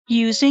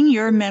Using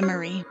your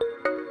memory.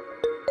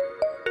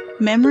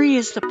 Memory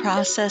is the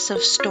process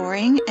of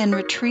storing and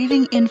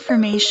retrieving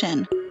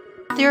information.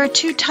 There are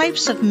two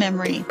types of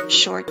memory,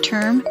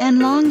 short-term and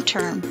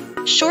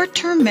long-term.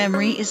 Short-term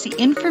memory is the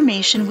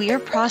information we are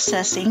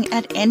processing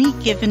at any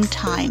given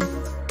time.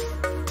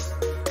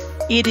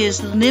 It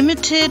is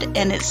limited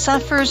and it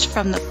suffers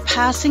from the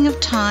passing of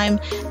time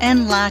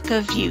and lack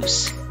of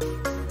use.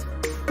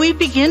 We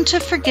begin to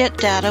forget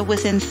data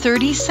within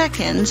 30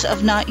 seconds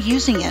of not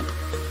using it.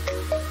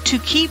 To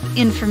keep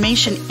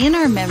information in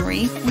our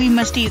memory, we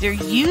must either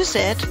use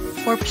it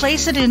or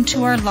place it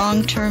into our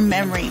long-term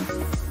memory.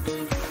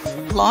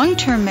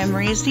 Long-term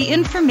memory is the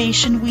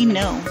information we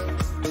know.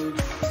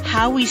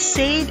 How we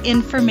save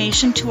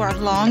information to our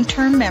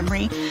long-term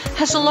memory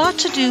has a lot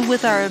to do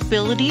with our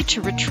ability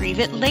to retrieve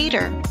it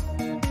later.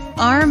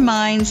 Our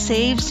mind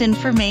saves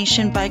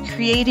information by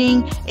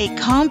creating a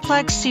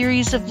complex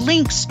series of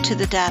links to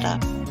the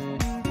data.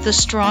 The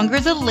stronger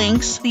the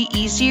links, the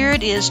easier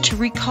it is to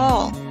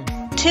recall.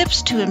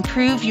 Tips to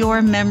improve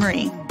your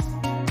memory.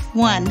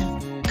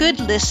 1. Good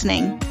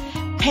listening.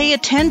 Pay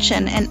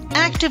attention and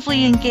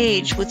actively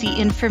engage with the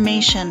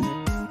information.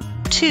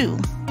 2.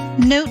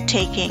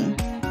 Note-taking.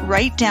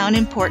 Write down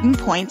important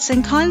points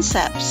and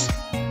concepts.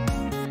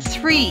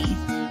 3.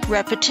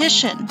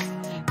 Repetition.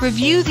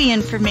 Review the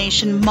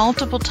information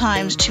multiple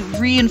times to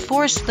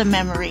reinforce the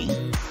memory.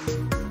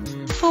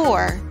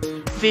 4.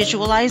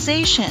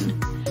 Visualization.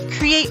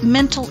 Create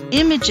mental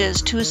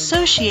images to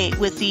associate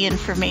with the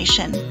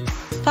information.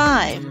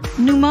 5.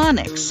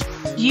 Mnemonics.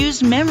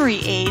 Use memory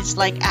aids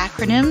like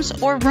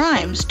acronyms or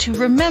rhymes to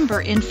remember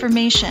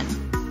information.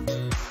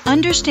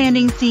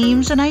 Understanding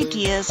themes and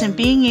ideas and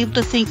being able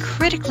to think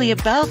critically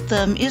about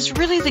them is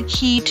really the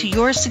key to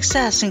your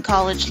success in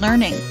college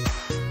learning.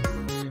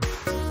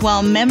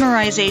 While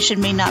memorization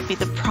may not be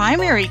the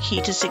primary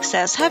key to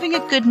success, having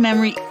a good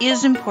memory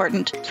is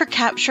important for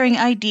capturing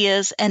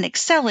ideas and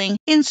excelling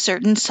in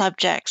certain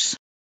subjects.